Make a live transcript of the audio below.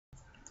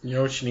You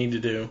know what you need to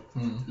do?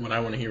 What I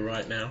want to hear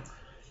right now.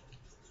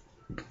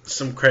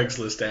 Some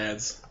Craigslist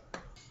ads.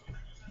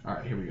 All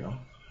right, here we go.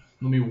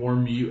 Let me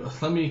warm you.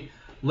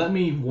 Let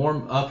me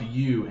warm up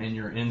you and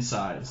your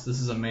insides. This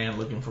is a man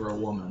looking for a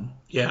woman.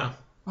 Yeah.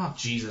 Oh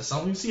Jesus! I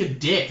don't even see a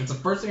dick. It's the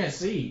first thing I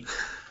see.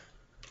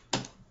 I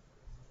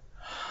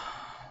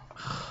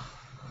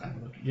have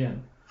to look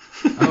again.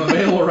 I'm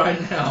available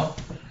right now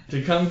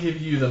to come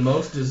give you the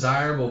most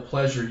desirable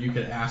pleasure you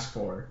could ask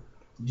for.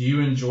 Do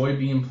you enjoy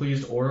being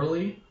pleased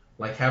orally,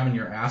 like having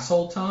your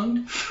asshole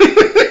tongued?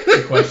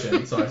 Good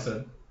question. So I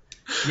said,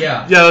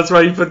 yeah. Yeah, that's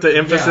why you put the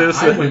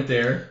emphasis. Yeah, I went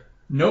there.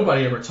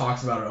 Nobody ever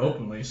talks about it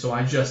openly, so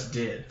I just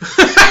did.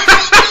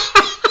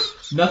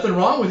 Nothing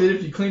wrong with it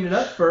if you clean it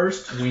up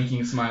first.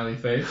 Winking smiley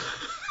face.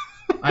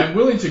 I'm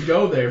willing to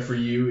go there for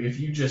you if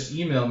you just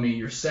email me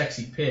your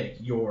sexy pic,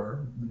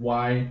 your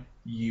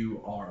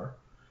YUR.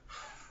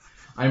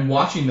 I'm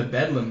watching the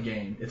Bedlam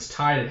game. It's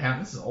tied at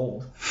half. This is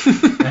old.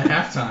 At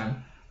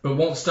halftime. But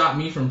won't stop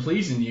me from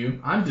pleasing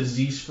you. I'm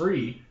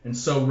disease-free and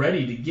so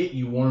ready to get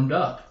you warmed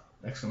up!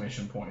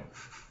 Exclamation point.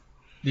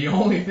 The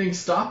only thing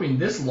stopping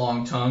this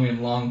long tongue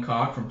and long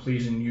cock from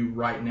pleasing you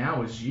right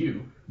now is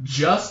you.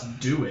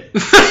 Just do it.